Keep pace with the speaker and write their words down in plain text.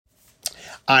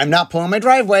I'm not pulling my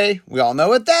driveway. We all know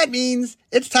what that means.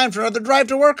 It's time for another Drive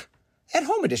to Work at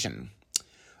Home edition.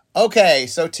 Okay,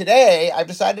 so today I've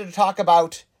decided to talk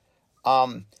about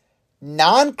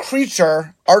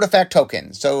non-creature artifact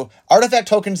tokens. So artifact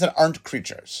tokens that aren't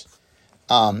creatures.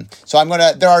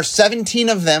 There are 17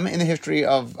 of them in the history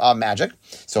of Magic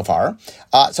so far.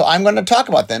 So I'm going to talk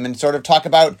about them and sort of talk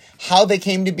about how they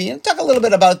came to be and talk a little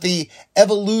bit about the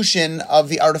evolution of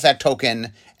the artifact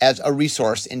token as a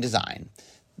resource in design.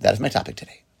 That is my topic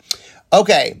today.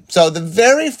 Okay, so the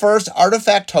very first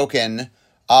artifact token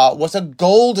was a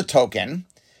gold token.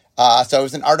 So it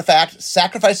was an artifact,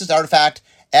 sacrifice this artifact,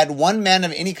 add 1 mana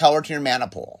of any color to your mana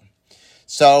pool.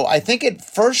 So I think it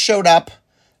first showed up.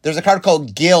 There's a card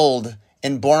called Guild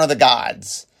in Born of the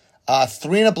Gods.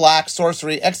 3 and a black,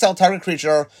 sorcery, exile target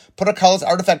creature, put a colorless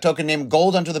artifact token named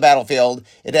Gold onto the battlefield.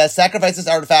 It has sacrifice this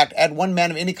artifact, add 1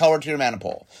 mana of any color to your mana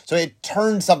pool. So it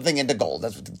turns something into gold.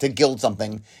 That's to gild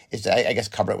something, is to, I guess,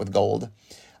 cover it with gold.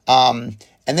 And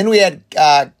then we had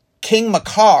King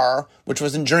Makar, which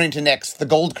was in Journey to Nyx, the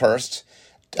Gold Cursed.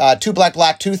 2 black,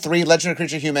 2/3, legendary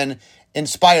creature human,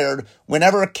 inspired.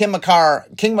 Whenever King Makar,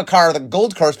 the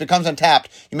Gold Curse, becomes untapped,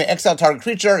 you may exile target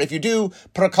creature. If you do,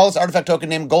 put a colorless artifact token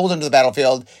named Gold into the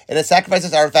battlefield. It has sacrificed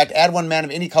this artifact, add 1 mana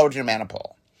of any color to your mana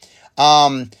pool.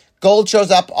 Gold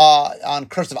shows up on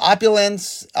Curse of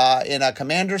Opulence in a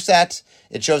commander set.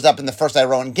 It shows up in the first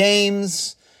Iroan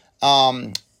games.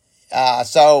 That's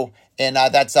Theros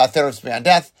Beyond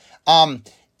Death.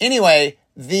 Anyway,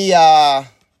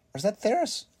 was that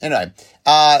Theros? Anyway,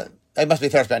 it must be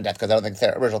Theros Beyond Death, because I don't think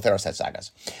original Theros had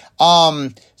sagas.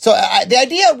 The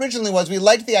idea originally was we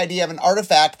liked the idea of an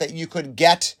artifact that you could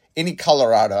get any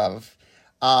color out of.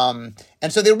 And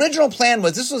so the original plan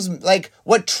was, this was like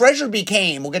what Treasure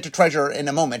became. We'll get to Treasure in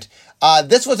a moment.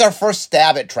 This was our first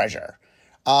stab at Treasure.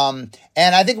 And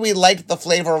I think we liked the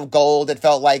flavor of gold. It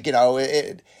felt like,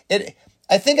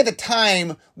 I think at the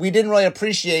time we didn't really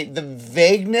appreciate the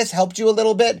vagueness helped you a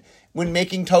little bit when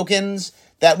making tokens,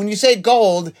 that when you say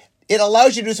gold, it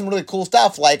allows you to do some really cool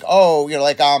stuff like,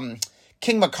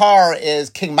 King Makar is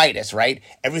King Midas, right?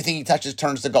 Everything he touches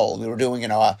turns to gold. We were doing,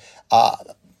 a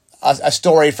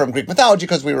story from Greek mythology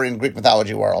because we were in Greek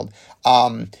mythology world.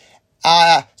 So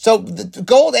the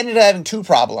gold ended up having 2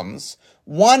 problems.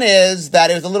 One is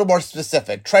that it was a little more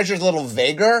specific. Treasure's a little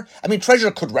vaguer. I mean,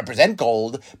 Treasure could represent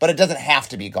gold, but it doesn't have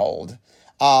to be gold.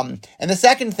 And the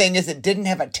second thing is it didn't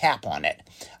have a tap on it.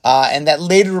 And that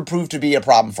later proved to be a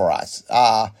problem for us.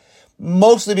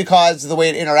 Mostly because of the way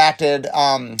it interacted.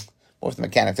 What was the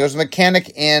mechanic? There was a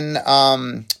mechanic in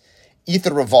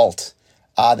Aether Revolt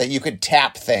that you could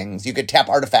tap things. You could tap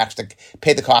artifacts to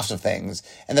pay the cost of things.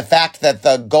 And the fact that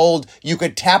the gold, you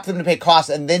could tap them to pay costs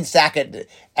and then sack it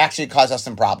actually caused us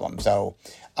some problems. So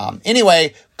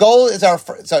anyway, gold is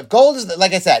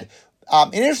like I said,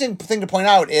 an interesting thing to point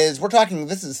out is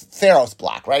this is Theros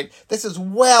block, right? This is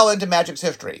well into Magic's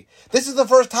history. This is the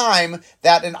first time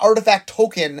that an artifact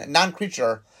token,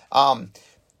 non-creature,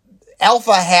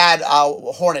 Alpha had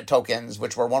Hornet tokens,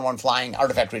 which were 1/1 flying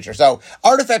artifact creature. So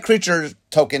artifact creature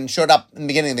token showed up in the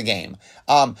beginning of the game.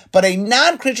 But a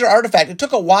non-creature artifact, it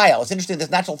took a while. It's interesting, this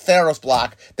natural Theros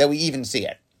block, that we even see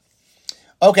it.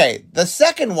 Okay, the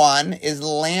second one is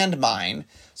Landmine.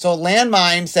 So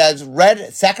Landmine says,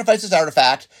 red sacrifices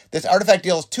artifact. This artifact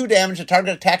deals 2 damage to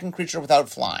target attacking creature without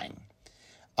flying.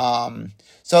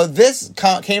 So this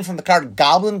came from the card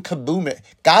Goblin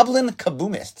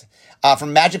Kaboomist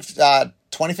from Magic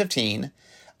 2015.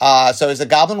 So it's a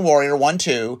Goblin Warrior,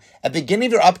 1/2. At the beginning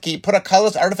of your upkeep, put a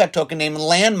colorless artifact token named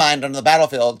Landmine onto the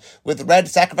battlefield. With red,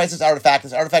 sacrifice this artifact.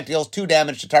 This artifact deals 2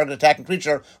 damage to target attacking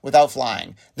creature without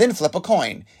flying. Then flip a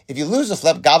coin. If you lose the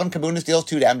flip, Goblin Kaboomist deals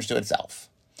 2 damage to itself.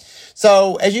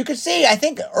 So, as you can see, I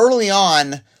think early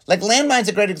on, like Landmine's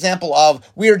a great example of,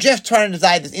 we are just trying to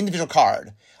design this individual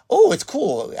card. Oh, it's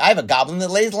cool. I have a goblin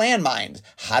that lays landmines.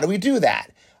 How do we do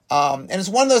that? And it's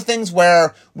one of those things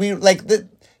where the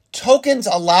tokens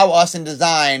allow us in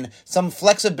design some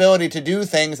flexibility to do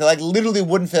things that literally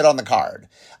wouldn't fit on the card.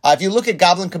 If you look at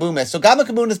Goblin Kaboomist, so Goblin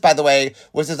Kaboomist, by the way,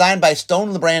 was designed by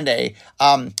Stone Lebrande.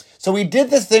 So we did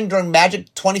this thing during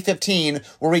Magic 2015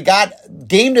 where we got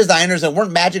game designers that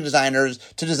weren't Magic designers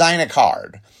to design a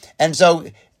card. And so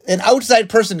an outside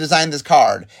person designed this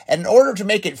card. And in order to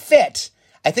make it fit,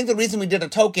 I think the reason we did a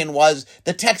token was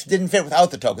the text didn't fit without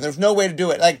the token. There's no way to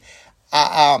do it.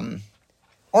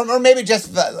 Or maybe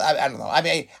just, I don't know. I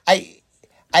mean, I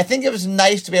think it was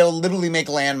nice to be able to literally make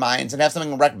landmines and have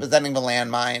something representing the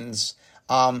landmines.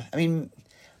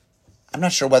 I'm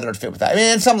not sure whether it fit with that. I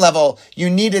mean, at some level, you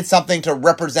needed something to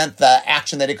represent the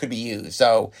action that it could be used.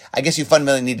 So I guess you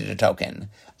fundamentally needed a token.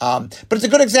 But it's a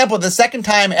good example. The second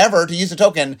time ever to use a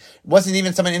token wasn't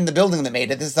even someone in the building that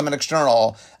made it. This is someone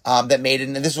external that made it,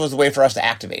 and this was the way for us to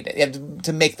activate it. You had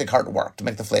to make the card work, to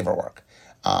make the flavor work.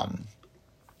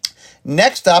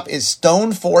 Next up is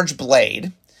Stoneforge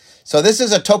Blade. So this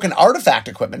is a token artifact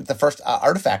equipment, the first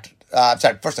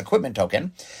first equipment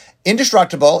token.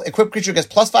 Indestructible, equipped creature gets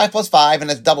 +5/+5,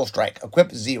 and it's double strike,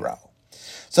 equip 0.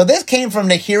 So this came from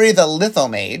Nahiri the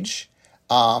Lithomage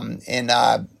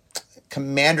in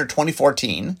Commander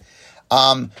 2014.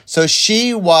 So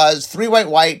she was 3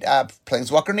 white,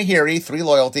 Planeswalker Nahiri, 3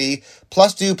 loyalty,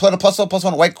 +2, put a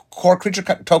 +1 white core creature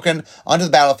token onto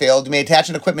the battlefield. You may attach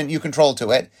an equipment you control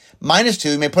to it.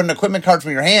 -2, you may put an equipment card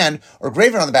from your hand or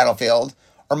graveyard on the battlefield.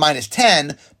 Or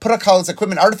 -10, put a colorless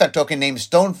equipment artifact token named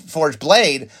Stoneforge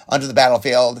Blade onto the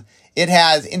battlefield. It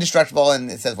has indestructible,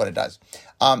 and it says what it does.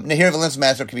 Nahiri Valen's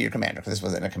Master could be your commander, because this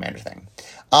wasn't a commander thing.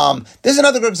 This is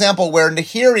another good example where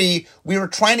Nahiri, we were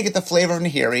trying to get the flavor of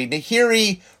Nahiri.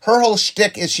 Nahiri, her whole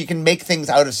shtick is she can make things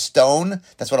out of stone.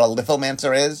 That's what a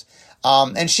lithomancer is.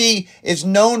 And she is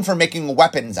known for making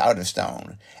weapons out of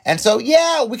stone. And so,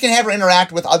 yeah, we can have her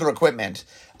interact with other equipment.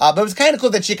 But it was kind of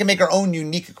cool that she can make her own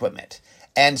unique equipment.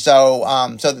 And so,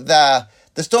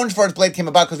 the Stoneforge Blade came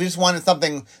about because we just wanted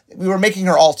something. We were making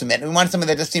her ultimate, and we wanted something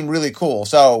that just seemed really cool.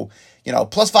 So,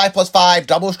 +5/+5,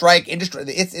 double strike,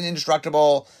 it's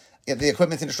indestructible. The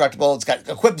equipment's indestructible. It's got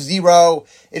equip 0.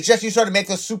 It's just you sort of make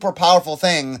this super powerful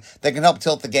thing that can help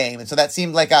tilt the game. And so that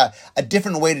seemed like a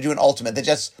different way to do an ultimate. That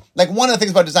just, like, one of the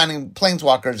things about designing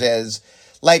Planeswalkers is,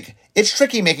 like, it's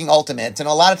tricky making ultimates, and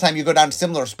a lot of time you go down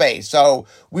similar space. So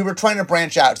we were trying to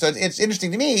branch out. So it's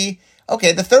interesting to me.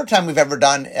 Okay, the third time we've ever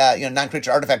done,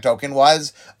 non-creature artifact token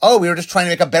was, we were just trying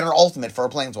to make a better ultimate for a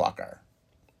Planeswalker.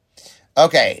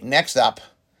 Okay, next up.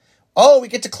 We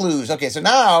get to clues. Okay, so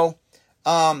now,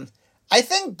 I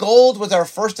think gold was our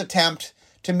first attempt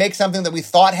to make something that we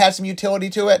thought had some utility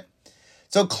to it.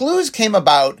 So clues came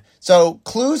about. So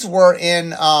clues were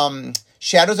in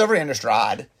Shadows over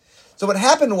Innistrad. So what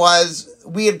happened was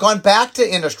we had gone back to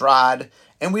Innistrad,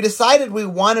 and we decided we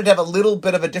wanted to have a little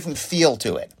bit of a different feel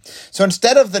to it. So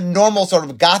instead of the normal sort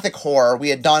of gothic horror we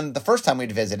had done the first time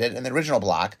we'd visited in the original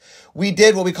block, we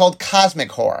did what we called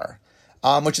cosmic horror,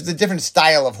 which is a different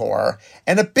style of horror.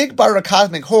 And a big part of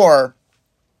cosmic horror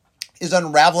is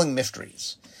unraveling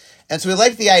mysteries. And so we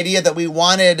liked the idea that we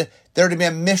wanted there to be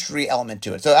a mystery element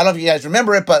to it. So I don't know if you guys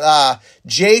remember it, but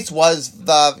Jace was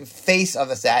the face of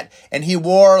the set, and he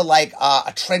wore like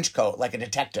a trench coat, like a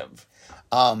detective.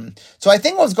 So I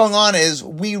think what's going on is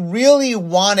we really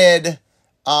wanted,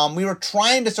 we were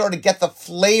trying to sort of get the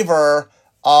flavor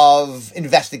of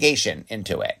investigation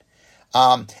into it.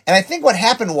 And I think what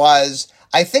happened was,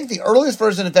 I think the earliest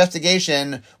version of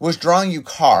investigation was drawing you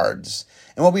cards.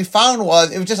 And what we found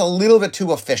was it was just a little bit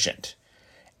too efficient.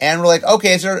 And we're like,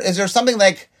 okay, is there something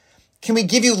like, can we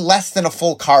give you less than a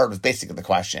full card was basically the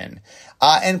question.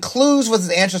 And clues was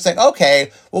the answer saying,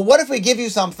 okay, well, what if we give you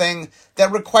something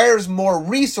that requires more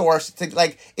resource to,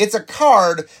 like, it's a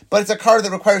card, but it's a card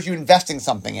that requires you investing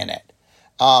something in it.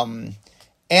 And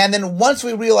then once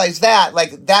we realized that,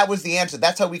 like, that was the answer.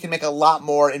 That's how we can make a lot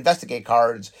more investigate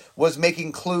cards, was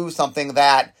making clues something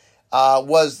that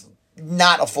was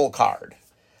not a full card.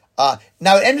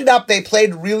 Now it ended up, they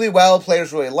played really well.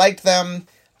 Players really liked them.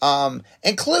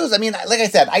 And clues, I mean, like I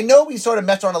said, I know we sort of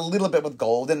messed around a little bit with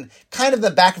gold, and kind of in the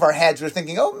back of our heads, we were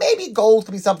thinking, maybe gold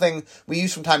could be something we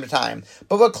use from time to time.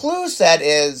 But what clues said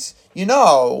is,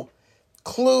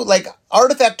 like,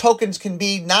 artifact tokens can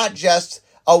be not just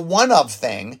a one-of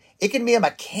thing, it can be a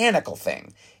mechanical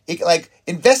thing. Like,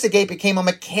 investigate became a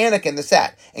mechanic in the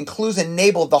set, and clues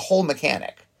enabled the whole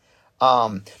mechanic.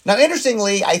 Now,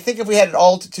 interestingly, I think if we had it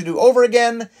all to do over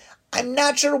again, I'm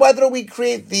not sure whether we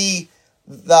create the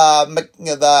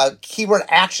keyword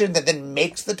action that then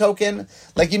makes the token.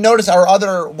 Like, you notice our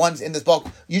other ones in this bulk,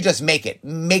 you just make it.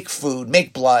 Make food,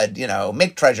 make blood,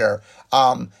 make treasure.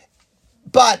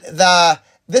 But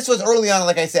this was early on,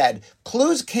 like I said.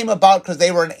 Clues came about because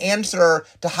they were an answer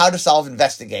to how to solve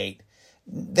investigate.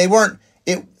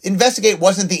 Investigate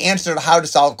wasn't the answer to how to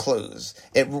solve clues.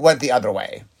 It went the other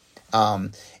way.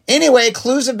 Anyway,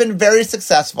 clues have been very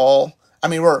successful. I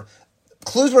mean,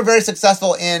 clues were very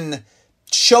successful in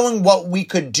showing what we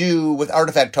could do with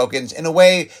artifact tokens in a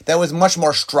way that was much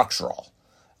more structural.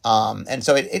 And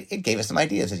so it gave us some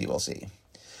ideas, as you will see.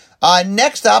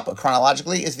 Next up,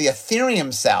 chronologically, is the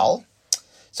Ethereum Cell.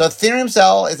 So Ethereum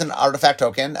Cell is an artifact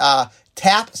token.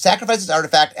 Tap, sacrifice this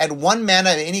artifact, add 1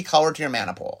 mana of any color to your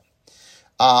mana pool.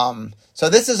 So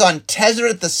this is on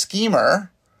Tezzeret the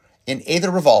Schemer in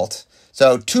Aether Revolt.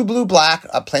 So 2 blue, black,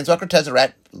 a Planeswalker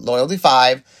Tezzeret, loyalty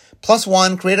 5.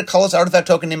 +1, create a colorless artifact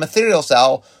token named Ethereal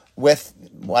Cell with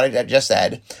what I just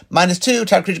said. -2,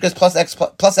 target creature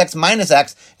gets +X minus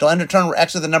X until end of turn where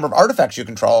X is the number of artifacts you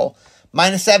control.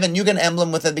 -7, you get an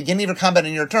emblem with the beginning of your combat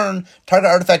in your turn. Target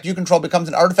artifact you control becomes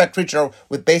an artifact creature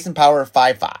with base and power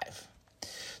 5/5.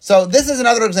 So this is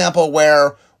another example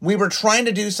where we were trying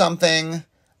to do something,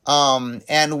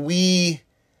 and we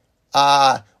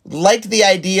liked the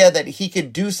idea that he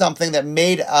could do something that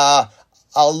made a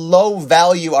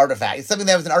low-value artifact. It's something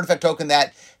that was an artifact token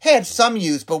that had some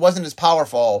use but wasn't as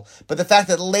powerful. But the fact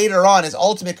that later on his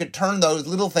ultimate could turn those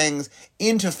little things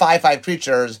into 5/5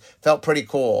 creatures felt pretty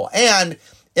cool. And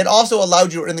it also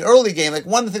allowed you in the early game, like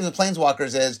one of the things with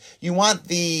Planeswalkers is you want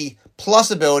the plus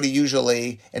ability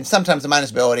usually, and sometimes the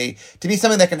minus ability, to be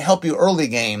something that can help you early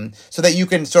game so that you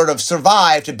can sort of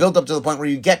survive to build up to the point where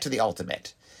you get to the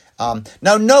ultimate.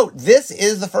 Now note, this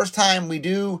is the first time we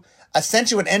do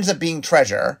essentially what ends up being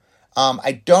treasure.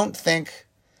 I don't think,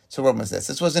 so when was this?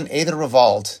 This was in Aether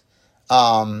Revolt.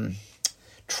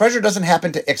 Treasure doesn't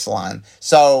happen to Ixalan.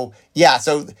 So, yeah,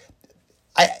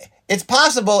 it's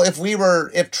possible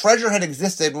if treasure had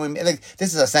existed, when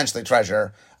this is essentially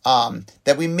treasure,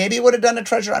 that we maybe would have done a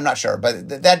treasure. I'm not sure,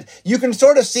 but that you can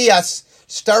sort of see us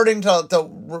starting to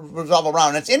revolve around.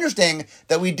 And it's interesting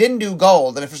that we didn't do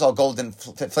gold. I mean, first of all, gold didn't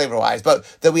fit flavor-wise, but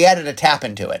that we added a tap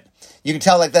into it. You can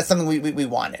tell like that's something we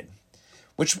wanted.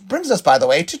 Which brings us, by the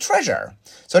way, to treasure.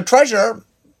 So treasure,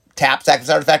 tap, sack this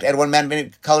artifact, add 1 mana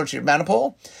color to your mana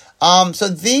pool. So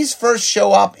these first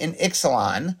show up in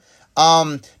Ixalan.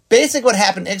 Basically what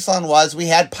happened in Ixalan was we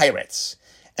had pirates.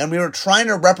 And we were trying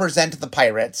to represent the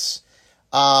pirates.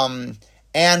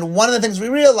 And one of the things we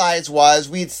realized was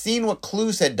we had seen what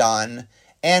Clues had done,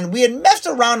 and we had messed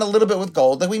around a little bit with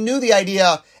gold. Like we knew the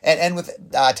idea, and with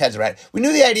Tezzeret, we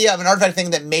knew the idea of an artifact thing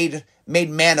that made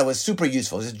mana was super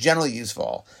useful, just generally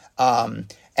useful.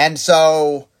 And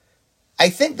so I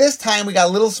think this time we got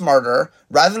a little smarter.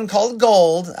 Rather than call it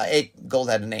gold, gold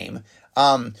had a name,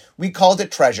 we called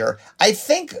it treasure. I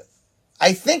think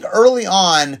early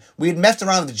on we had messed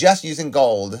around with just using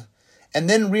gold, and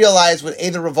then realized what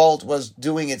Aether Revolt was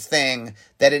doing its thing,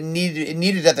 that it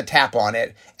needed at the tap on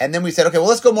it. And then we said, okay, well,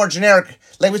 let's go more generic.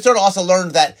 Like, we sort of also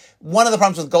learned that one of the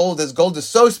problems with gold is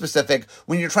so specific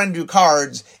when you're trying to do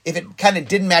cards, if it kind of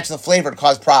didn't match the flavor, it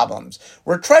caused problems.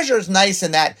 Where treasure is nice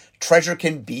in that treasure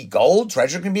can be gold,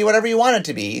 treasure can be whatever you want it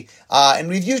to be. And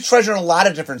we've used treasure in a lot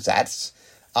of different sets.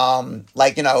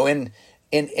 Like, you know, in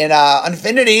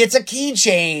Infinity, it's a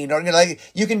keychain, or, you know, like,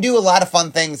 you can do a lot of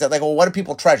fun things that, like, well, what do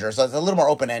people treasure? So it's a little more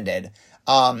open-ended.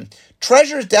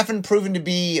 Treasure is definitely proven to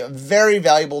be a very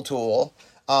valuable tool.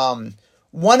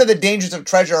 One of the dangers of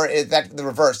treasure is that the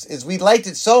reverse is we liked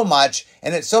it so much,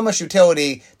 and it's so much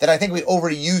utility that I think we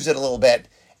overused it a little bit,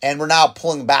 and we're now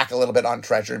pulling back a little bit on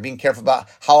treasure and being careful about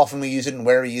how often we use it and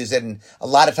where we use it. And a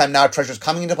lot of time now, treasure's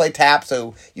coming into play tap,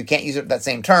 so you can't use it that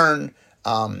same turn.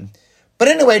 But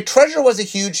anyway, treasure was a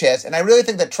huge hit, and I really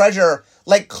think that treasure,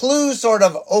 like Clues sort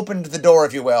of opened the door,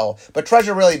 if you will, but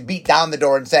treasure really beat down the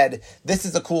door and said, this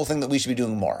is a cool thing that we should be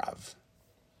doing more of.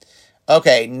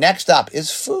 Okay, next up is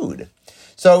food.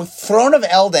 So Throne of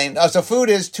Eldain, so food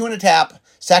is 2 and a tap,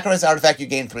 sacrifice artifact, you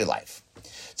gain 3 life.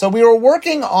 So we were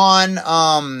working on,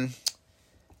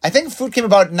 I think food came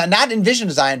about, not in vision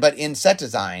design, but in set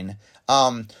design.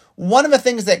 One of the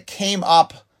things that came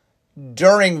up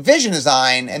during vision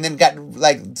design and then got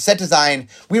like set design,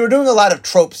 we were doing a lot of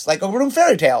tropes, like, oh, we're doing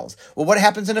fairy tales. Well, what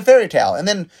happens in a fairy tale? And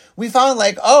then we found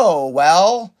like, oh,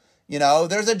 well, you know,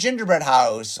 there's a gingerbread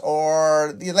house,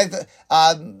 or like the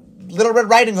Little Red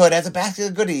Riding Hood has a basket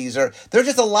of goodies, or there's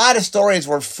just a lot of stories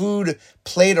where food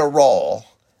played a role.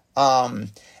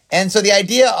 And so the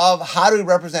idea of how do we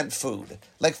represent food,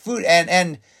 like food,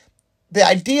 and the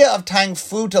idea of tying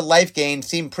food to life gain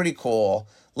seemed pretty cool.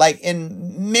 Like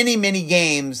in many, many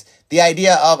games, the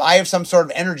idea of I have some sort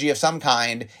of energy of some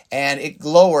kind and it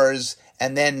lowers,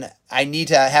 and then I need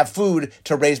to have food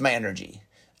to raise my energy.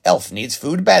 Elf needs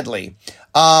food badly.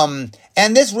 And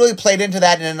this really played into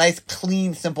that in a nice,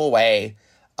 clean, simple way.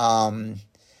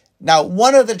 Now,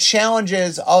 one of the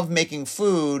challenges of making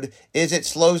food is it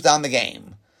slows down the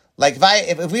game. Like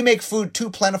if we make food too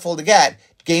plentiful to get,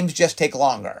 games just take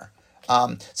longer.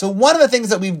 So one of the things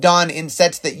that we've done in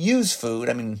sets that use food,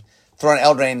 I mean, Throne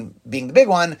of Eldraine being the big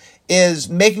one, is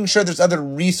making sure there's other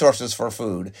resources for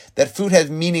food. That food has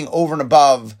meaning over and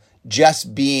above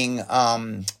just being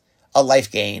a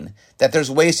life gain. That there's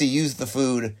ways to use the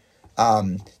food.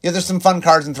 There's some fun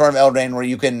cards in Throne of Eldraine where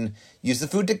you can use the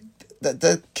food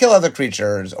to kill other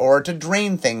creatures or to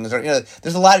drain things. Or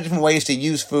there's a lot of different ways to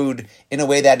use food in a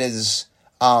way that is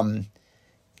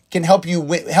can help you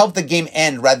help the game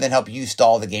end rather than help you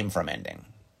stall the game from ending.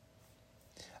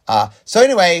 So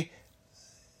anyway,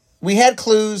 we had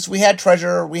clues, we had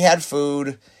treasure, we had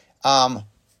food.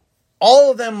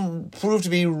 All of them proved to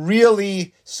be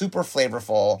really super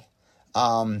flavorful,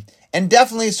 and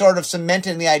definitely sort of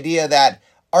cemented the idea that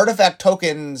artifact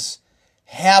tokens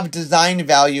have design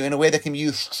value in a way that can be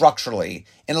used structurally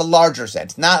in a larger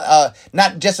sense. Not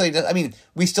just, I mean,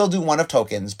 we still do one of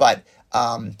tokens, but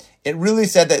it really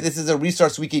said that this is a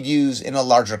resource we could use in a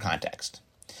larger context.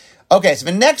 Okay, so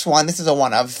the next one, this is a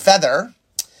one of Feather.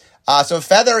 So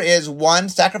Feather is 1,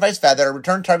 sacrifice Feather,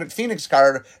 return target Phoenix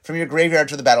card from your graveyard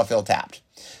to the battlefield tapped.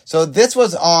 So this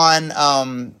was on,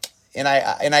 in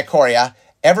Ikoria,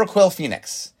 Everquill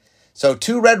Phoenix. So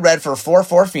 2 red for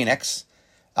 4/4 Phoenix.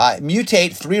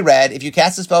 Mutate 3 red. If you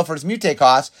cast a spell for its mutate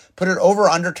cost, put it over or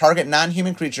under target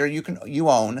non-human creature you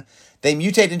own. They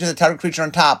mutate into the target creature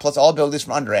on top, plus all abilities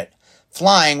from under it.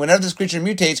 Flying, whenever this creature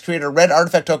mutates, create a red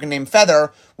artifact token named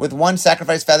Feather with 1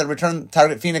 sacrifice Feather, return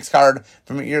target Phoenix card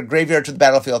from your graveyard to the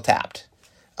battlefield tapped.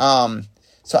 So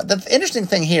the interesting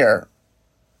thing here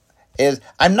is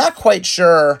I'm not quite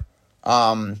sure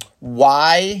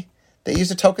why they use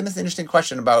a token. This is an interesting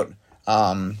question about...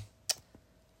 I'm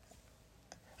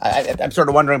sort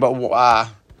of wondering about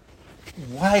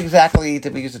why exactly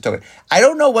did we use a token. I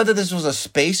don't know whether this was a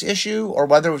space issue or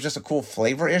whether it was just a cool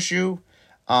flavor issue.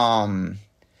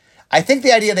 I think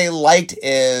the idea they liked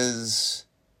is...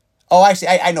 Oh, actually,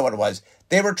 I know what it was.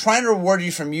 They were trying to reward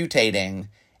you for mutating,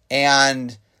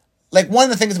 and like one of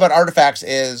the things about artifacts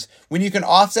is when you can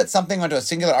offset something onto a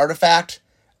singular artifact,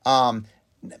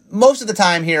 most of the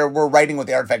time here we're writing what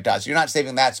the artifact does. You're not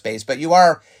saving that space, but you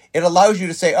are... It allows you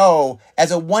to say, oh,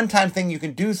 as a one-time thing, you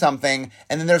can do something,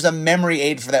 and then there's a memory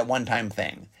aid for that one-time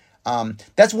thing.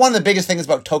 That's one of the biggest things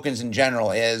about tokens in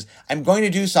general is I'm going to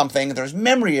do something. There's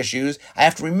memory issues. I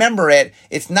have to remember it.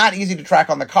 It's not easy to track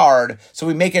on the card, so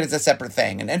we make it as a separate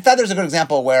thing. And Feather's a good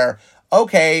example where,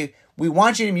 okay, we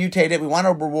want you to mutate it. We want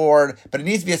a reward, but it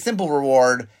needs to be a simple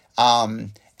reward.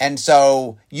 And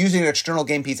so using an external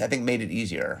game piece, I think, made it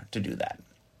easier to do that.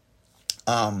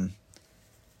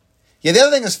 Yeah, the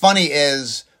other thing that's funny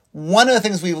is one of the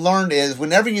things we've learned is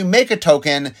whenever you make a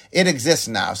token, it exists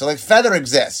now. So like Feather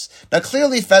exists. Now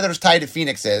clearly Feather's tied to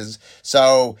Phoenixes,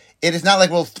 so it is not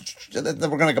like we're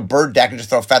going to make a bird deck and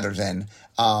just throw feathers in.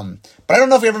 But I don't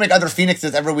know if we ever make other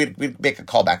Phoenixes, ever we make a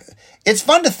callback. It's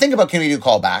fun to think about, can we do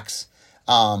callbacks?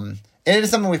 It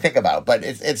is something we think about, but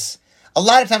it's a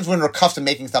lot of times when we're custom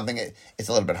making something, it's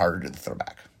a little bit harder to do the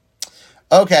throwback.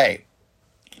 Okay,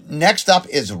 next up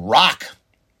is Rock.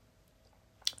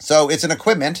 So it's an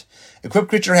equipment. Equipped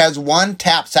creature has 1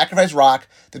 tap, sacrifice Rock.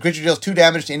 The creature deals 2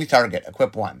 damage to any target.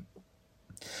 Equip 1.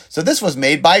 So this was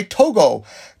made by Togo,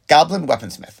 Goblin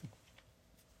Weaponsmith.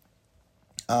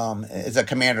 It's a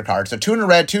commander card. So 2 in a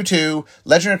red, 2/2,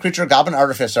 legendary creature, Goblin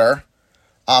Artificer.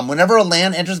 Whenever a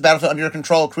land enters the battlefield under your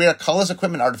control, create a colorless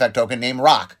equipment artifact token named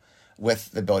Rock with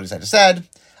the abilities I just said.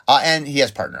 And he has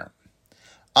partner.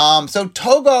 So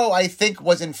Togo, I think,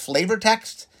 was in flavor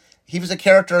text. He was a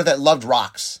character that loved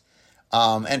rocks.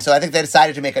 And so I think they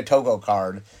decided to make a Togo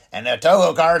card. And a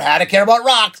Togo card had to care about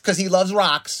rocks because he loves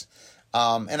rocks.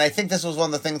 And I think this was one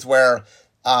of the things where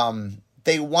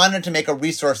they wanted to make a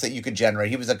resource that you could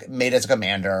generate. He was made as a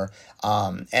commander.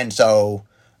 And so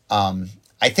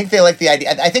I think they like the idea.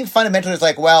 I think fundamentally it's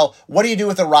like, well, what do you do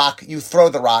with a rock? You throw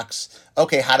the rocks.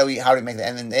 Okay, how do we make that?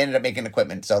 And then they ended up making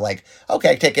equipment. So like,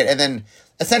 okay, take it. And then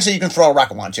essentially you can throw a rock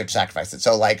at once. You have to sacrifice it.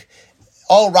 So like,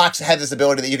 all rocks have this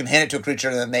ability that you can hand it to a creature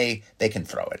and then they can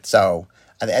throw it. So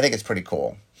I think it's pretty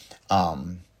cool.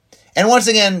 And once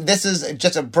again, this is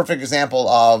just a perfect example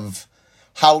of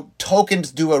how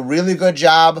tokens do a really good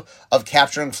job of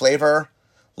capturing flavor.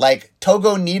 Like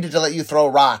Togo needed to let you throw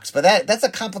rocks, but that's a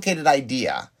complicated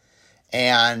idea.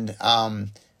 And,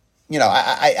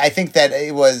 I think that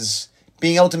it was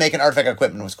being able to make an artifact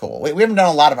equipment was cool. We haven't done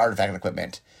a lot of artifact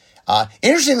equipment.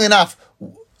 Interestingly enough,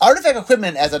 artifact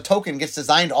equipment as a token gets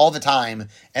designed all the time,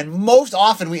 and most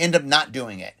often we end up not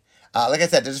doing it. Like I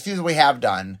said, there's a few that we have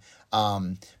done,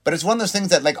 but it's one of those things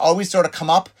that like always sort of come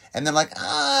up, and then like,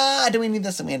 do we need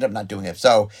this? And we end up not doing it.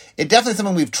 So it definitely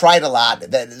something we've tried a lot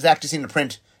that is actually seen in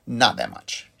print not that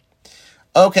much.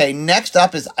 Okay, next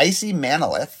up is Icy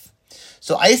Manalith.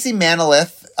 So Icy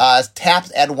Manalith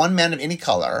taps, add 1 mana of any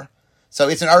color. So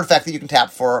it's an artifact that you can tap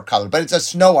for color, but it's a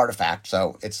snow artifact,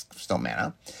 so it's snow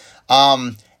mana.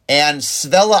 And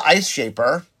Svella Ice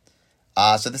Shaper,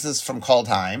 so this is from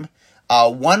Kaldheim.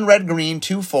 1 red green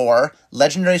 2/4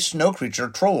 legendary snow creature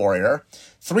Troll Warrior.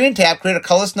 3 and tap, create a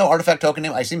colorless snow artifact token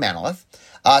named Icy Manalith.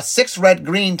 6 red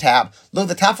green tap, load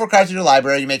the top 4 cards of your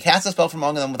library. You may cast a spell from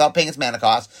among them without paying its mana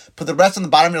cost. Put the rest on the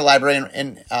bottom of your library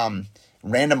in a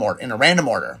random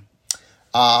order.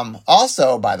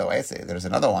 Also, by the way, see, there's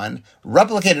another one.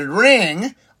 Replicated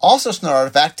Ring, also snow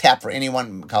artifact, tap for any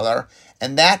one color.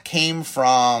 And that came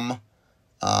from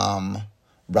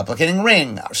Replicating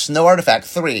Ring, snow artifact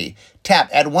 3. Tap,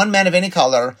 add 1 mana of any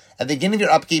color. At the beginning of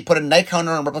your upkeep, put a night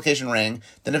counter on Replication Ring.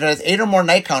 Then if it has 8 or more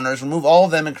night counters, remove all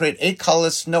of them and create 8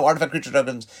 colorless snow artifact creature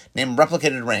tokens named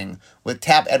Replicated Ring. With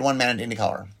tap, add 1 mana to any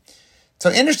color.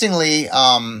 So interestingly,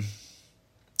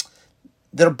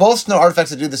 they're both snow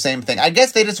artifacts that do the same thing. I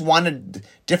guess they just wanted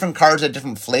different cards at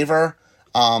different flavor.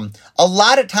 A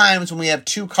lot of times when we have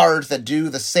 2 cards that do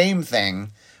the same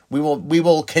thing, we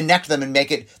will connect them and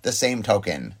make it the same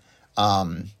token.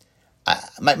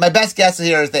 My best guess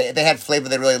here is they had flavor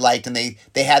they really liked, and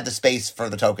they had the space for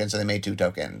the token, so they made 2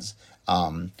 tokens.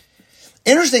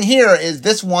 Interesting here is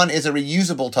this one is a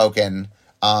reusable token.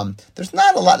 There's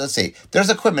not a lot to see. There's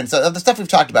equipment. So of the stuff we've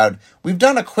talked about, we've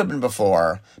done equipment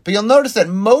before, but you'll notice that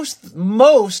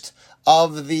most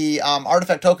of the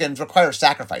artifact tokens require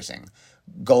sacrificing.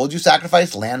 Gold you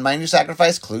sacrifice, landmine you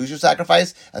sacrifice, clues you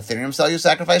sacrifice, Ethereum cell you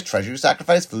sacrifice, treasure you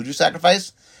sacrifice, food you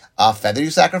sacrifice, feather you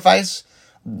sacrifice,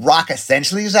 rock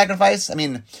essentially you sacrifice. I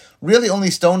mean, really only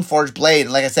Stoneforge Blade,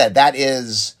 and like I said, that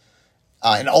is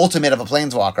an ultimate of a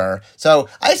Planeswalker. So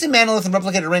Icy Manalith and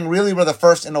Replicated Ring really were the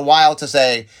first in a while to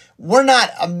say, we're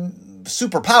not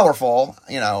super powerful,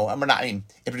 we're not, it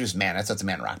produces mana, so it's a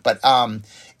mana rock, but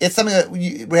it's something that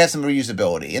we have some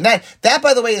reusability. And that,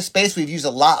 by the way, is space we've used a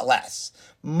lot less.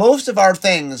 Most of our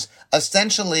things,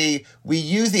 essentially, we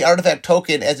use the artifact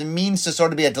token as a means to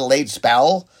sort of be a delayed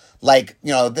spell. Like,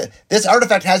 this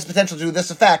artifact has potential to do this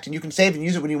effect, and you can save and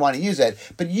use it when you want to use it.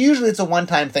 But usually it's a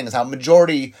one-time thing, is how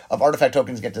majority of artifact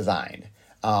tokens get designed.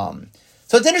 So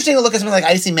it's interesting to look at something like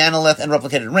Icy Manalith and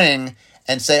Replicated Ring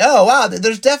and say, oh, wow,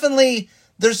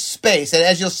 there's space. And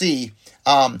as you'll see,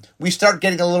 we start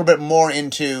getting a little bit more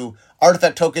into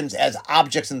artifact tokens as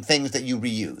objects and things that you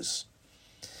reuse.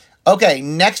 Okay,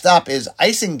 next up is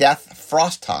Icing Death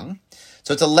Frost Tongue.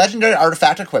 So it's a legendary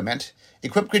artifact equipment.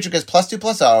 Equipped creature gets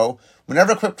 +2/+0.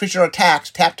 Whenever equipped creature attacks,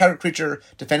 tap target creature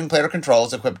defending player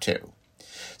controls, equip 2.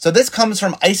 So this comes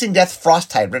from Icing Death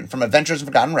Frost Tyrant from Adventures in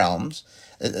Forgotten Realms.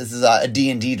 This is a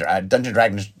D&D Dungeon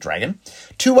Dragon.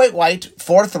 2 white,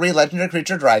 4/3 legendary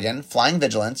creature dragon, flying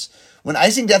vigilance. When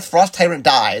Icing Death Frost Tyrant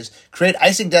dies, create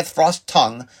Icing Death Frost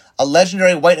Tongue, a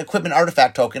legendary white equipment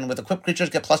artifact token with equipped creatures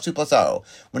get +2/+0.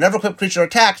 Whenever equipped creature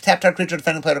attacks, tap target creature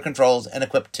defending player controls, and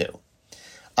equip 2.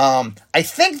 I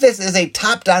think this is a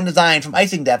top-down design from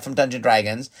Icing Death from Dungeons &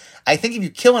 Dragons. I think if you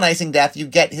kill an Icing Death, you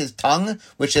get his tongue,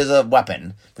 which is a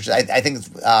weapon, which I think is,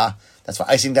 that's what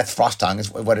Icing Death Frost Tongue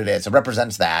is what it is. It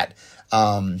represents that.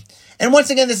 And once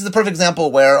again, this is the perfect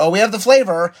example where, we have the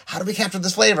flavor. How do we capture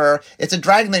this flavor? It's a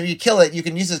dragon that when you kill it, you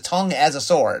can use his tongue as a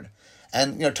sword.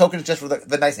 And, token is just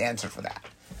the nice answer for that.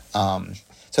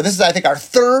 So this is, I think, our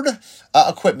third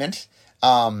equipment.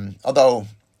 Although,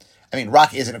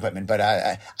 rock is an equipment, but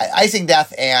Icing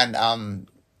Death and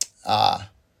the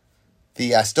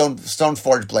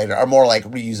Stoneforge Blade are more like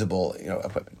reusable,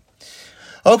 equipment.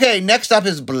 Okay, next up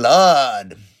is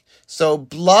Blood. So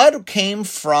Blood came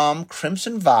from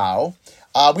Crimson Vow.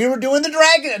 We were doing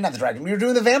we were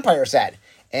doing the vampire set.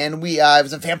 And it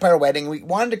was a vampire wedding. We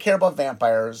wanted to care about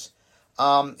vampires.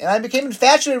 And I became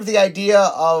infatuated with the idea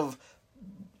of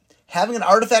having an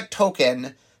artifact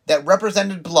token that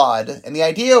represented blood. And the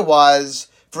idea was,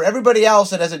 for everybody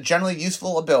else, it has a generally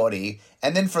useful ability.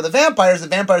 And then for the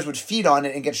vampires would feed on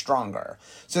it and get stronger.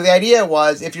 So the idea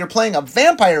was, if you're playing a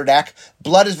vampire deck,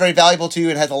 blood is very valuable to you.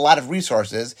 It has a lot of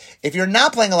resources. If you're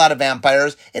not playing a lot of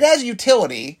vampires, it has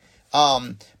utility.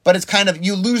 But it's kind of,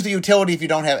 you lose the utility if you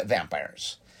don't have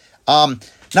vampires. Now,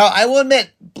 I will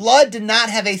admit, Blood did not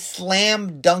have a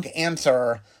slam dunk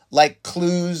answer like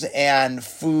clues and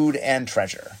food and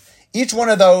treasure. Each one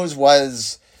of those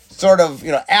was sort of,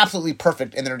 absolutely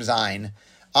perfect in their design.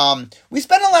 We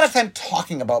spent a lot of time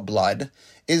talking about Blood.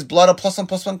 Is Blood a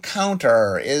 +1/+1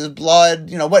 counter? Is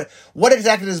Blood, what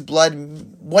exactly is Blood?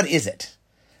 What is it?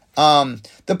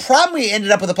 The problem we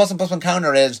ended up with a +1/+1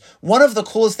 counter is one of the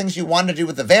coolest things you wanted to do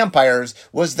with the vampires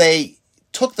was they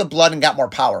took the blood and got more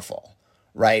powerful,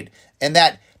 right? And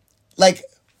that,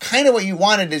 kind of what you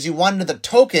wanted is you wanted the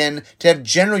token to have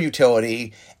general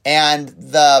utility, and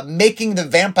the making the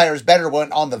vampires better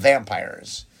went on the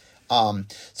vampires.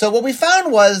 So what we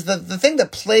found was the thing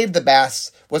that played the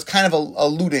best was kind of a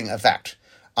looting effect.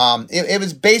 It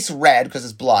was base red because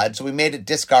it's blood, so we made it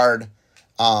discard.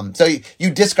 So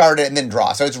you discard it and then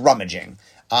draw, so it's rummaging.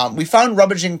 We found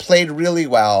rummaging played really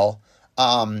well.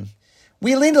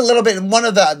 We leaned a little bit. One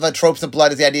of the tropes of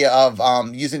blood is the idea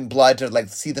of using blood to like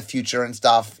see the future and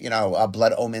stuff.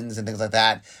 Blood omens and things like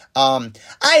that.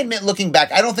 I admit, looking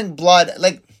back, I don't think blood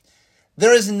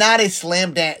there is not a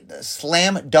slam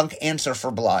dunk answer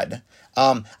for blood.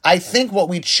 I think what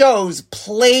we chose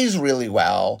plays really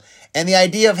well, and the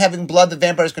idea of having blood that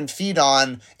vampires can feed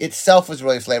on itself was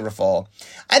really flavorful.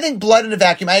 I think blood in a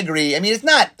vacuum, I agree. I mean, it's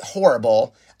not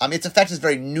horrible. Its effect is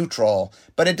very neutral,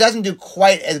 but it doesn't do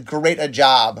quite as great a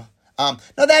job. Now,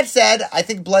 that said, I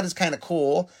think blood is kind of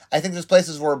cool. I think there's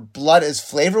places where blood as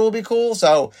flavor will be cool,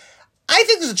 so I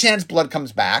think there's a chance blood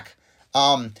comes back.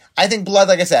 I think blood,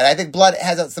 like I said, I think blood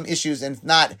has some issues and it's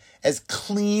not as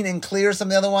clean and clear as some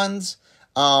of the other ones.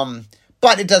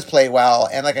 But it does play well.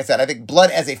 And like I said, I think blood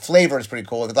as a flavor is pretty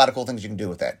cool. There's a lot of cool things you can do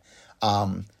with it.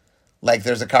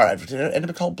 There's a card, did it end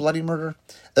up called Bloody Murder?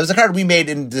 There was a card we made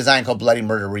in design called Bloody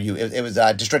Murder where it was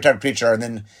destroy target creature and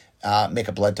then make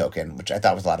a blood token, which I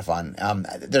thought was a lot of fun.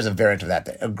 There's a variant of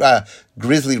that.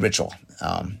 Grisly Ritual.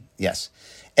 Yes.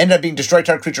 Ended up being destroy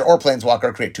target creature or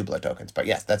planeswalker, create 2 blood tokens. But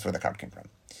yes, that's where the card came from.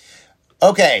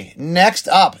 Okay, next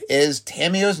up is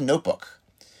Tamiyo's Notebook.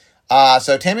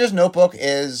 So Tamiyo's Notebook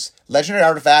is legendary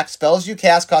artifact. Spells you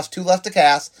cast cost 2 less to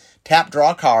cast. Tap,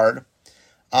 draw a card.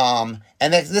 And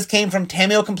this came from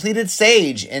Tamiyo Completed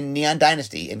Sage in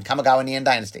Kamigawa Neon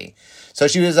Dynasty. So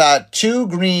she was 2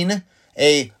 green,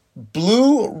 a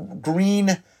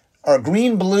blue-green, or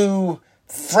green-blue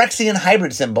Phyrexian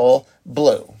hybrid symbol,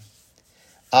 blue.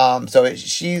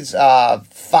 She's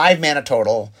 5 mana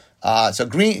total. So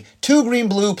 2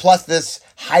 green-blue plus this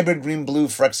hybrid green-blue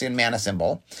Phyrexian mana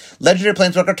symbol. Legendary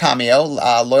Planeswalker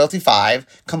Tamiyo, loyalty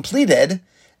 5. Completed.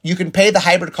 You can pay the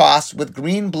hybrid cost with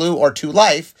green, blue, or 2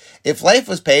 life. If life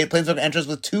was paid, Planeswalker enters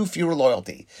with 2 fewer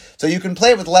loyalty. So you can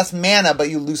play with less mana, but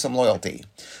you lose some loyalty.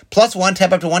 +1,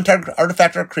 tap up to 1 target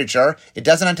artifact or creature. It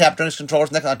doesn't untap during its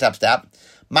controller's next untap step.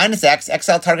 -X,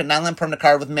 exile target non-land permanent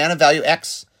card with mana value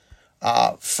X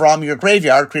from your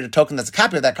graveyard. Create a token that's a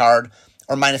copy of that card.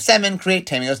 Or -7, create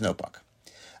Tamiyo's Notebook.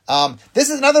 This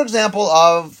is another example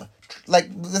of,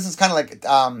 this is kind of like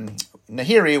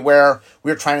Nahiri, where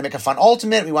we were trying to make a fun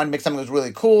ultimate. We wanted to make something that was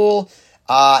really cool.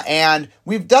 And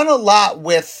we've done a lot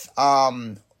with,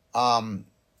 what are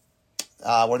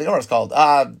the orders called?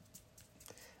 I'm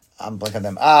blanking on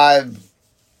them.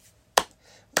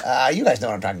 You guys know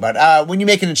what I'm talking about. When you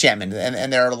make an enchantment,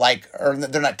 and they're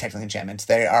they're not technically enchantments.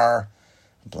 They are,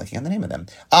 I'm blanking on the name of them.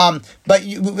 But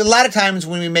a lot of times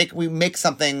when we make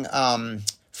something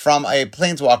from a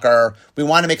planeswalker, we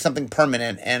want to make something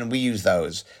permanent, and we use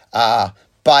those.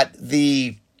 But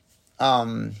the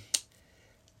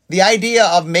idea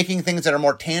of making things that are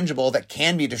more tangible, that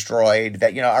can be destroyed,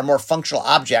 that are more functional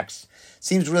objects,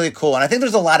 seems really cool. And I think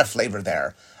there's a lot of flavor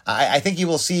there. I think you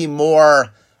will see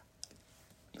more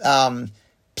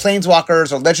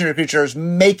planeswalkers or legendary creatures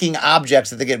making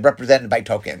objects that they get represented by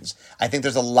tokens. I think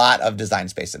there's a lot of design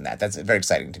space in that. That's very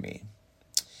exciting to me.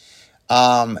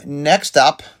 Next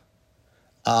up,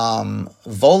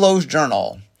 Volo's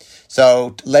Journal.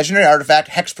 So, legendary artifact,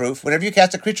 hexproof. Whenever you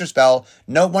cast a creature spell,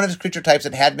 note one of its creature types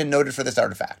that had been noted for this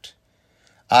artifact.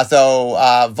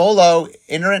 Volo,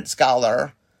 Iterant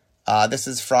Scholar. This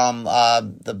is from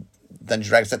the Dungeons &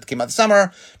 Dragons set that came out this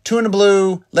summer. 2 in a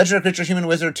blue, legendary creature, human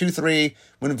wizard, 2/3.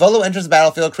 When Volo enters the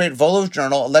battlefield, create Volo's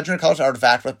Journal, a legendary colors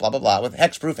artifact with blah blah blah, with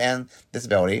hexproof and this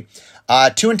ability.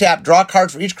 2 and tap, draw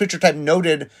cards for each creature type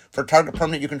noted for target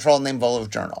permanent you control, and name Volo's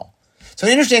Journal. So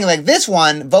interesting, this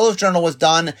one, Volo's Journal was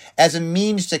done as a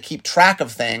means to keep track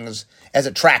of things as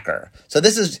a tracker. So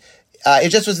this is, it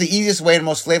just was the easiest way and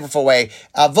most flavorful way.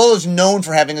 Volo's known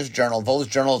for having his journal. Volo's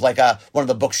Journal is one of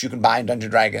the books you can buy in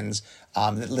Dungeons & Dragons.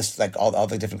 That lists all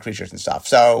the different creatures and stuff.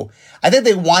 So I think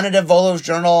they wanted a Volo's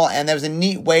Journal, and there was a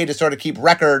neat way to sort of keep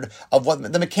record of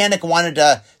what the mechanic wanted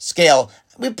to scale.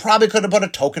 We probably could have put a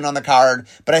token on the card,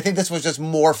 but I think this was just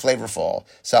more flavorful.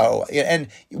 So, and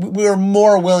we were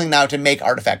more willing now to make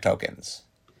artifact tokens.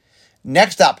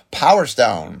 Next up, Power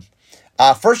Stone.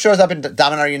 First shows up in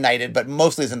Dominar United, but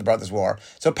mostly is in the Brothers' War.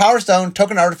 So Power Stone,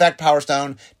 token artifact, Power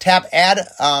Stone. Tap, add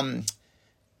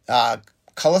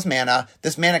colorless mana.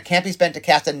 This mana can't be spent to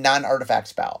cast a non-artifact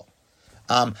spell.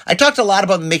 I talked a lot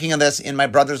about the making of this in my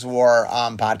Brothers' War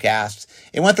podcast.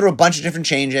 It went through a bunch of different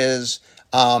changes.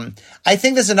 I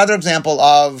think this is another example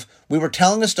of, we were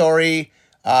telling a story.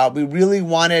 We really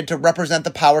wanted to represent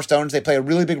the Power Stones. They play a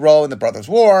really big role in the Brothers'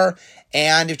 War.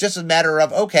 And it's just a matter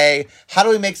of, okay, how do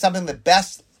we make something that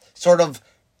best sort of,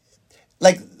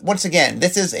 once again,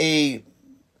 this is a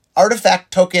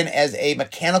artifact token as a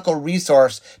mechanical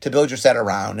resource to build your set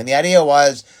around. And the idea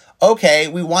was, okay,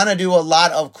 we want to do a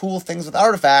lot of cool things with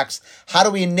artifacts. How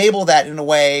do we enable that in a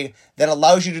way that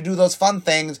allows you to do those fun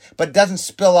things, but doesn't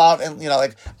spill out? And,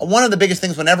 like one of the biggest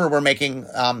things whenever we're making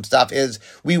stuff is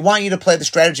we want you to play the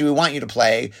strategy we want you to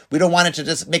play. We don't want it to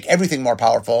just make everything more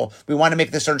powerful. We want to make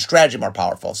this certain strategy more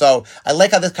powerful. So I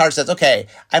like how this card says, okay,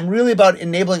 I'm really about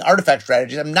enabling artifact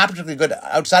strategies. I'm not particularly good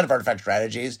outside of artifact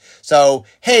strategies. So,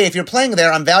 hey, if you're playing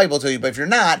there, I'm valuable to you, but if you're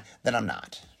not, then I'm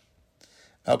not.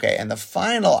 Okay, and the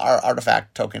final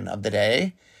artifact token of the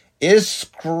day is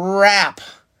Scrap.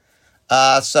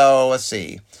 So let's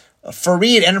see.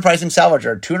 Fareed, Enterprising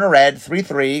Salvager, 2 and a red,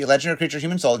 3/3, legendary creature,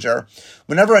 human soldier.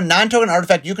 Whenever a non-token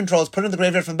artifact you control is put into the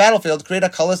graveyard from the battlefield, create a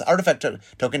colorless artifact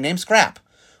token named Scrap.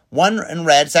 1 in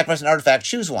red, sacrifice an artifact,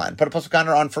 choose one. Put a plus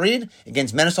counter on Fareed,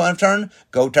 against menace on turn,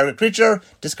 go target creature,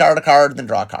 discard a card, then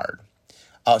draw a card.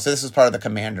 Oh, so this is part of the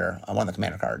commander, one of the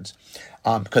commander cards.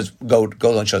 Because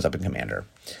Gold shows up in Commander.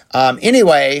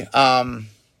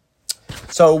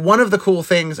 So one of the cool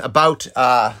things about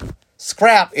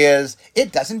Scrap is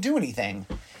it doesn't do anything.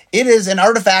 It is an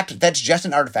artifact that's just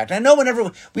an artifact. And I know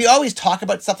whenever we always talk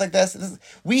about stuff like this,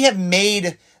 we have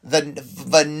made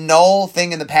the null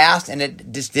thing in the past, and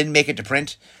it just didn't make it to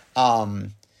print.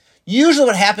 Usually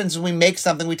what happens when we make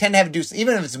something, we tend to have to do,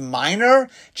 even if it's minor,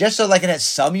 just so like it has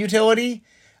some utility.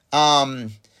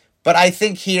 But I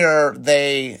think here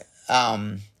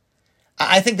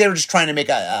I think they were just trying to make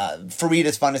Fareed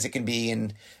as fun as it can be,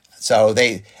 and so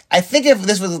I think if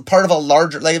this was part of a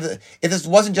larger, like if this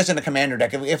wasn't just in a commander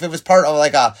deck, if it was part of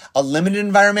like a limited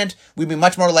environment, we'd be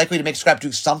much more likely to make Scrap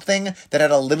do something that had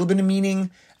a little bit of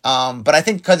meaning. But I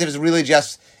think because it was really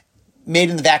just made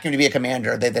in the vacuum to be a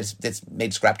commander, that's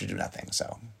made Scrap to do nothing.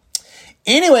 So.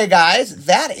 Anyway, guys,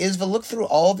 that is the look through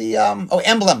all the,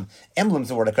 emblem. Emblem's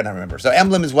the word I couldn't remember. So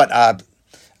emblem is what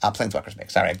Planeswalkers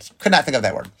make. Sorry, I could not think of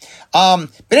that word.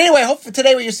 But anyway, hopefully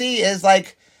today what you see is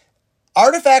like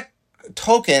artifact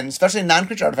tokens, especially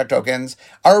non-creature artifact tokens,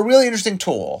 are a really interesting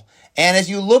tool. And as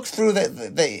you look through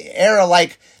the era,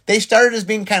 like they started as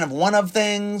being kind of one of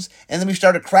things, and then we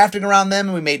started crafting around them,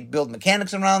 and we build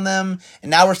mechanics around them, and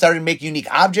now we're starting to make unique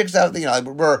objects out.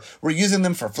 We're using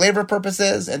them for flavor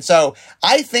purposes, and so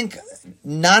I think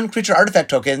non-creature artifact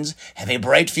tokens have a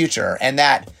bright future, and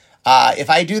that if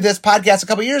I do this podcast a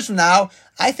couple years from now,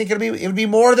 I think it would be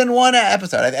more than one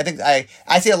episode. I think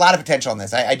I see a lot of potential in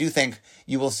this. I do think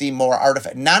you will see more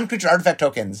non-creature artifact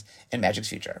tokens in Magic's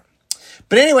future.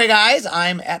 But anyway, guys,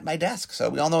 I'm at my desk, so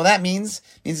we all know what that means.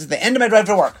 It means it's the end of my drive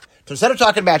to work. So instead of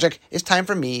talking magic, it's time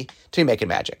for me to be making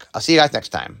magic. I'll see you guys next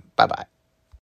time. Bye-bye.